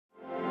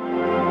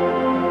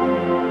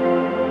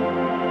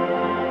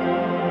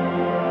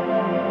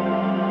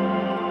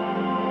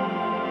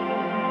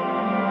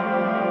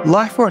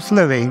Life worth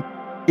living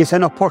is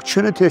an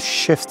opportunity to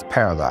shift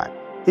paradigm.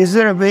 Is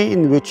there a way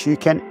in which you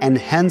can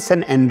enhance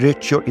and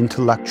enrich your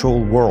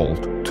intellectual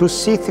world to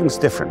see things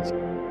differently?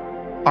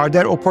 Are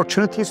there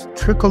opportunities to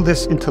trickle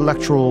this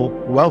intellectual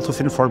wealth of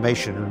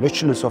information,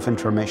 richness of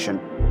information,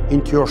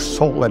 into your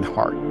soul and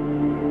heart?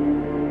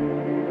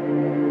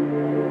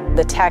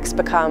 The texts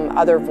become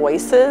other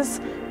voices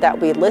that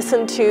we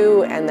listen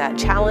to and that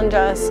challenge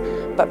us.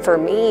 But for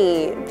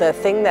me, the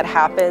thing that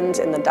happens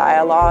in the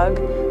dialogue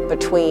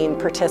between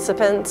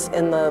participants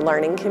in the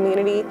learning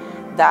community,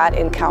 that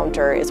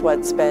encounter is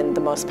what's been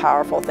the most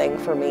powerful thing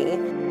for me.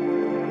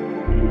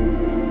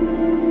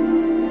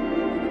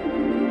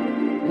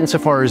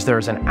 Insofar as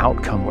there's an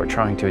outcome we're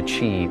trying to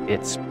achieve,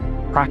 it's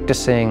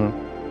practicing,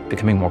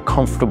 becoming more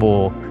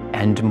comfortable,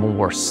 and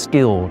more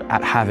skilled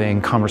at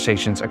having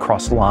conversations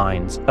across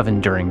lines of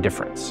enduring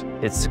difference.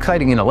 It's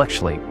exciting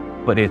intellectually,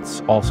 but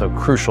it's also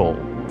crucial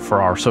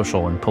for our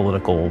social and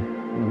political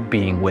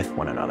being with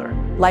one another.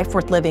 Life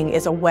worth living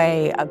is a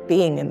way of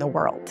being in the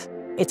world.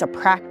 It's a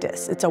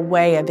practice. It's a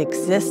way of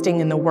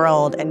existing in the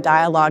world and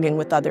dialoguing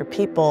with other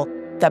people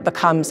that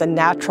becomes a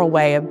natural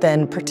way of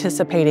then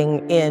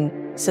participating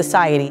in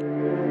society.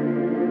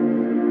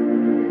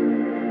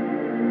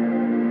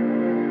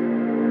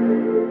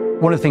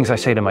 One of the things I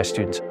say to my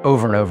students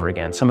over and over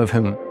again, some of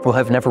whom will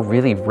have never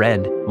really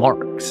read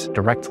Marx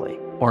directly,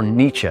 or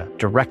Nietzsche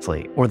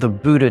directly, or the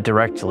Buddha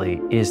directly,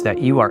 is that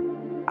you are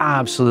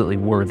absolutely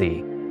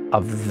worthy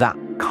of that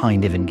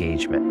kind of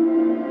engagement.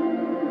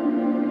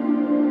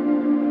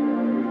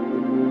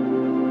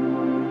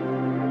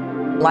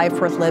 Life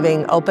worth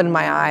living opened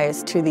my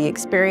eyes to the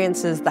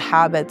experiences, the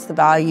habits, the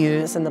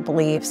values, and the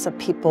beliefs of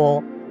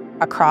people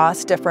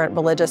across different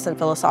religious and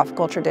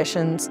philosophical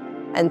traditions.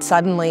 And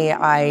suddenly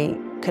I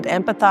could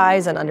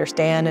empathize and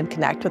understand and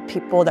connect with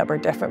people that were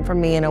different from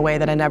me in a way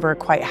that I never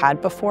quite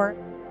had before.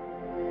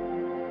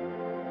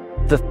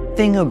 The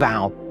thing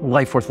about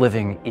life worth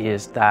living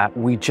is that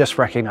we just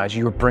recognize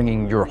you're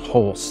bringing your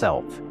whole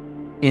self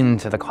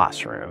into the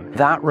classroom.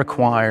 That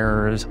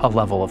requires a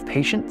level of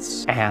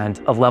patience and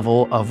a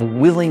level of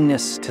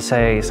willingness to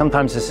say,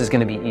 sometimes this is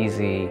going to be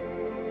easy,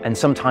 and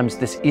sometimes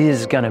this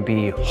is going to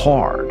be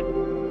hard.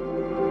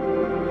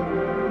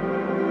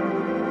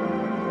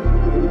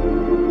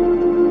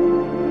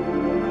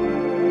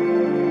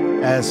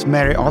 As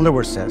Mary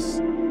Oliver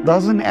says,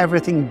 doesn't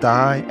everything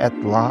die at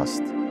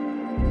last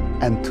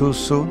and too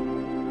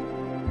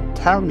soon?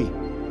 Tell me,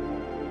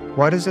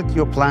 what is it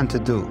you plan to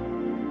do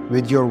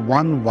with your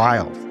one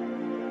wild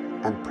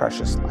and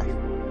precious life?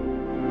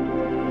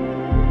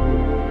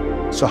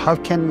 So how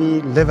can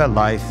we live a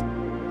life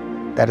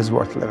that is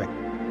worth living?